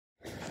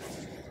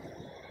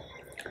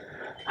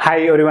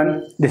Hi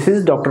everyone, this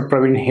is Dr.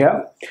 Praveen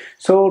here.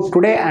 So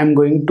today I am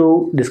going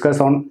to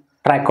discuss on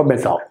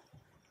Trachobazor.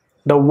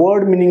 The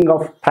word meaning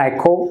of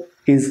tricho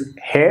is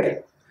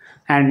hair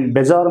and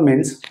bazor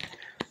means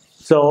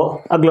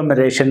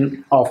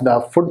agglomeration of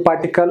the food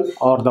particle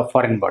or the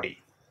foreign body.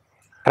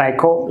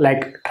 Tricho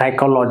like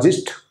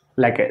trichologist,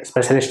 like a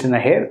specialist in the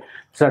hair.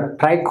 So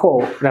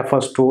tricho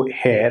refers to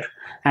hair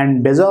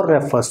and bazor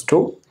refers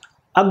to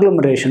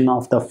agglomeration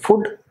of the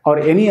food or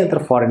any other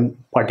foreign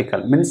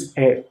particle, means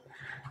a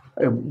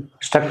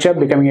structure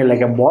becoming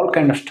like a ball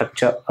kind of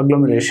structure,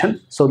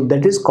 agglomeration. So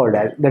that is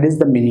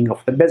the meaning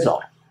of the bazor.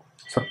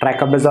 So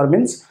Trachobazor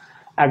means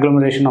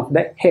agglomeration of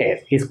the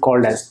hair is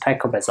called as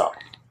Trichobezoar.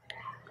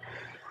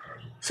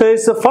 So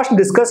it's first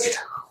discussed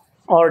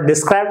or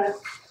described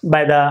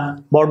by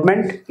the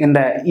Bodment in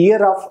the year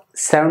of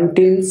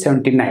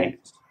 1779.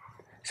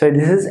 So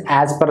this is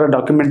as per the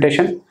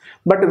documentation,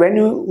 but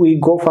when we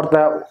go for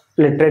the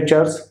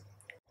literatures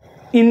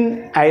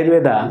in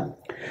Ayurveda,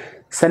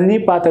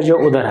 Sannipataja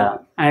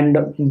Udara and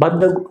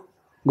Baddha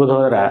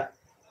Gudhara.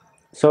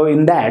 So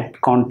in that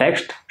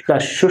context, the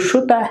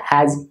Sushruta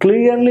has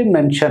clearly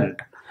mentioned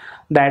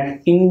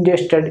that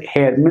ingested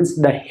hair, means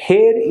the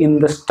hair in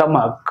the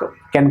stomach,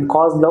 can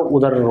cause the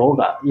Udara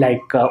Roga,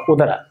 like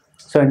Udara.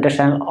 So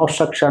intestinal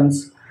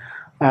obstructions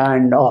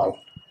and all.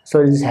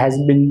 So this has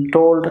been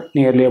told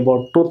nearly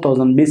about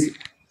 2000 BC.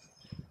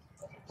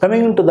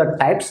 Coming into the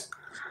types,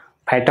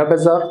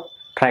 Phytobazor,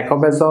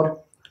 Trichobazor,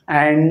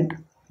 and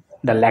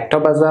the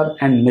Lactobazor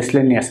and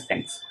miscellaneous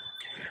things.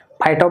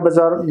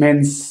 Phytobazor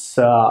means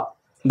the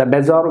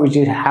bazor which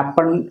is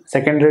happened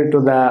secondary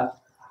to the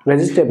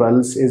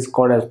vegetables is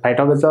called as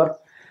Phytobazor.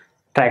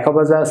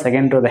 Trichobazor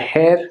second to the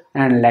hair,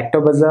 and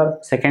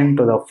Lactobazor second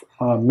to the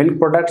milk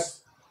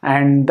products,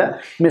 and the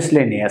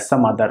miscellaneous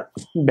some other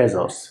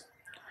bazors.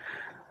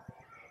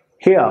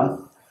 Here,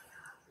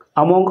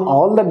 among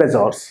all the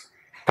bazors,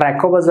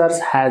 Trachobazor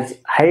has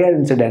higher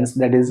incidence,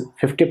 that is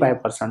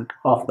 55%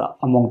 of the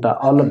among the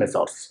all the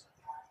bazors.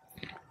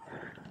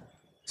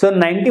 So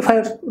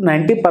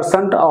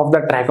 90% of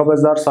the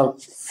Trachobazors are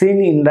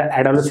seen in the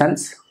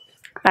adolescence,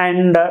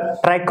 and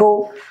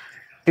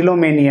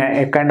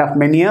trichotillomania, a kind of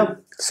mania,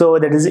 so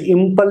that is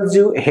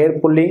impulsive hair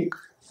pulling,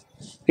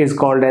 is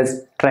called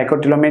as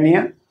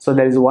trichotillomania. So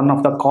that is one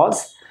of the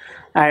cause,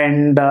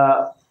 and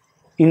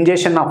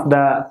ingestion of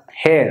the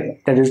hair,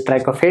 that is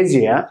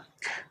trichophagia.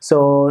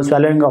 So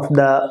swallowing of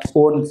the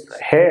own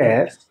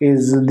hair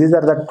is, these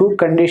are the two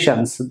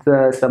conditions,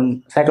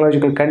 some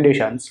psychological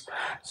conditions,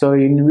 so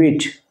in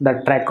which the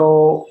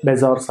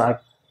Trichobazors are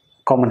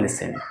commonly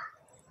seen.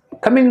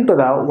 Coming to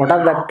the what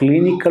are the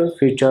clinical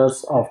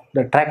features of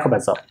the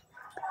Trichobazor?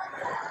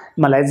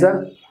 Malaise,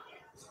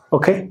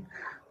 okay,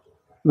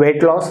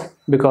 weight loss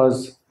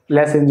because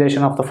less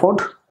ingestion of the food,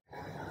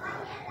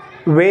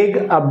 vague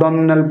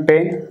abdominal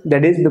pain,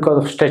 that is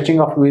because of stretching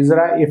of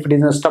viscera. If it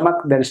is in the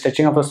stomach, then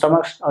stretching of the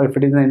stomach, or if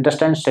it is in the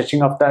intestine,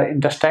 stretching of the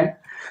intestine,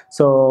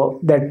 so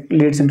that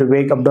leads into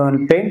vague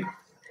abdominal pain.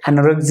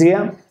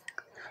 Anorexia,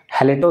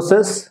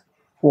 halitosis,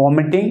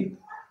 vomiting,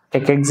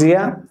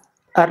 cachexia,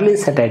 early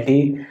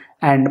satiety,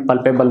 and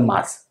palpable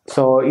mass.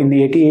 So in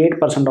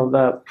 88% of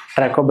the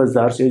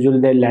Trichobazors, usually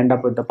they land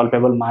up with the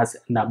palpable mass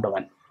in the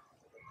abdomen.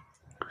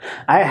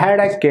 I had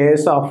a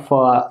case of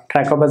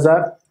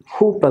Trachobazor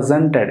who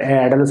presented, an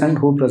adolescent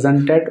who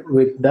presented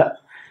with the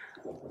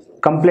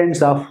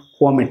complaints of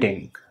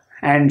vomiting,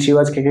 and she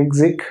was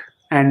cachexic,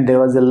 and there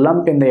was a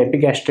lump in the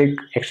epigastric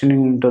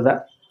extending into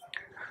the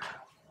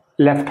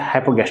left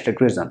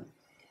hypogastric region.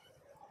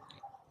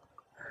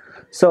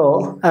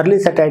 So early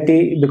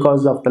satiety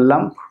because of the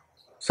lump,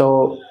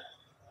 so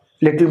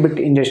little bit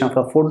ingestion of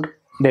the food,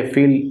 they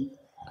feel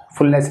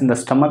fullness in the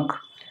stomach,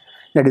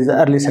 that is the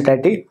early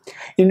satiety.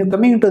 In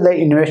coming to the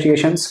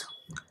investigations,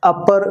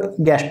 upper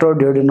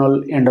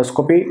gastroduodenal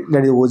endoscopy,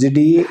 that is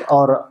OGD,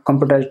 or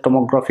computerized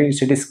tomography,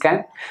 CT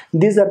scan,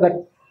 these are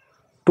the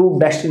two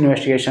best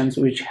investigations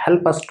which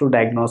help us to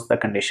diagnose the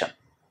condition.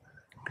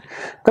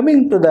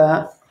 Coming to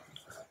the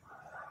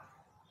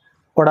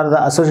what are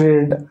the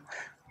associated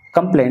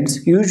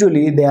complaints,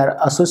 usually they are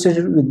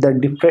associated with the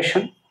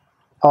depression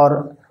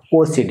or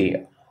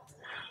OCD,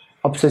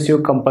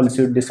 obsessive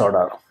compulsive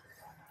disorder,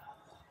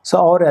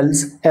 so or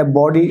else a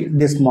body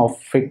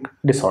dysmorphic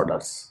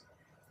disorders.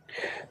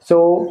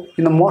 So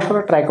in the most of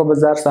the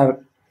Trichobazors are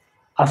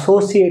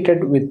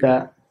associated with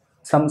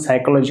some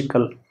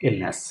psychological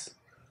illness.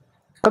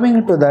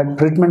 Coming to the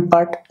treatment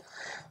part,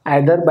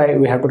 either by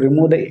we have to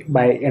remove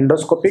by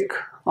endoscopic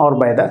or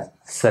by the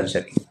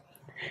surgery.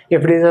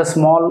 If it is a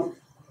small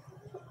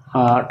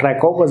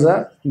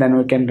Trichobazor, then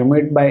we can remove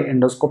it by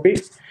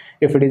endoscopy.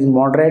 If it is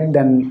moderate,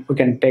 then we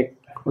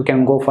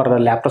can go for the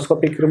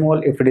laparoscopic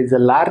removal. If it is a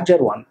larger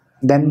one,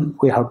 then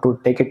we have to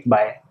take it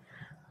by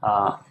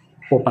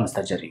open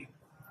surgery.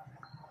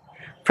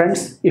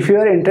 Friends, if you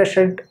are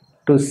interested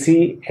to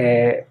see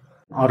a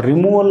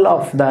removal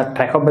of the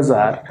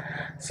Trachobazor,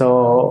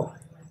 so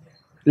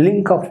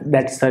link of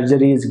that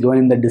surgery is given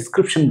in the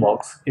description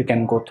box, you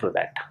can go through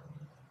that.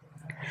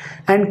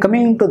 And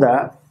coming to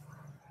the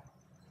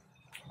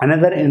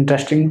another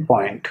interesting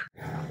point.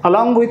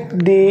 Along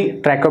with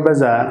the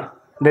Trachobazor,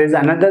 there is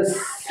another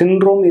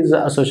syndrome is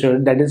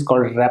associated, that is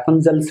called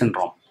Rapunzel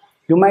syndrome.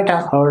 You might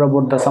have heard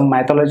about some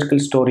mythological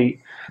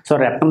story. So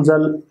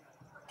Rapunzel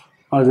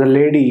was a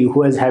lady who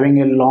was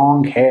having a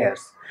long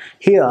hairs.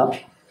 Here,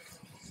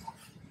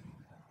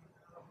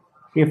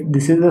 if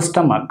this is the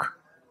stomach,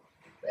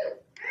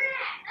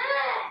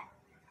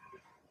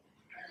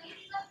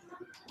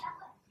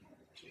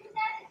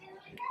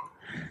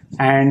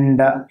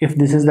 and if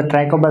this is the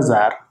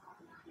Trachobazor,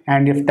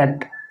 and if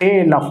that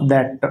tail of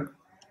that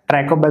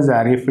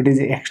Trachobazor, if it is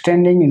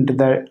extending into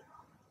the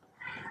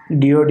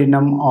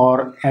duodenum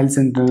or else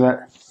into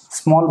the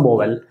small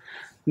bowel,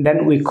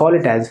 then we call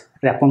it as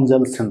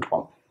Rapunzel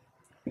syndrome.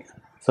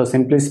 So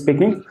simply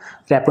speaking,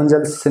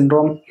 Rapunzel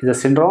syndrome is a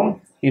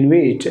syndrome in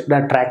which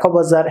the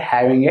Trachobazor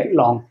having a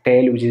long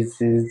tail which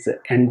is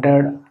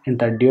entered in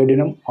the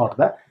duodenum or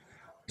the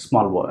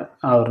small bowel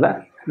or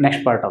the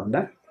next part of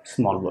the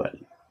small bowel.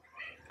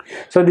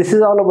 So this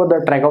is all about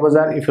the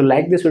Trachobazor. If you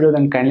like this video,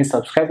 then kindly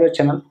subscribe to the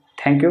channel.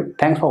 Thank you.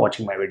 Thanks for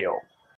watching my video.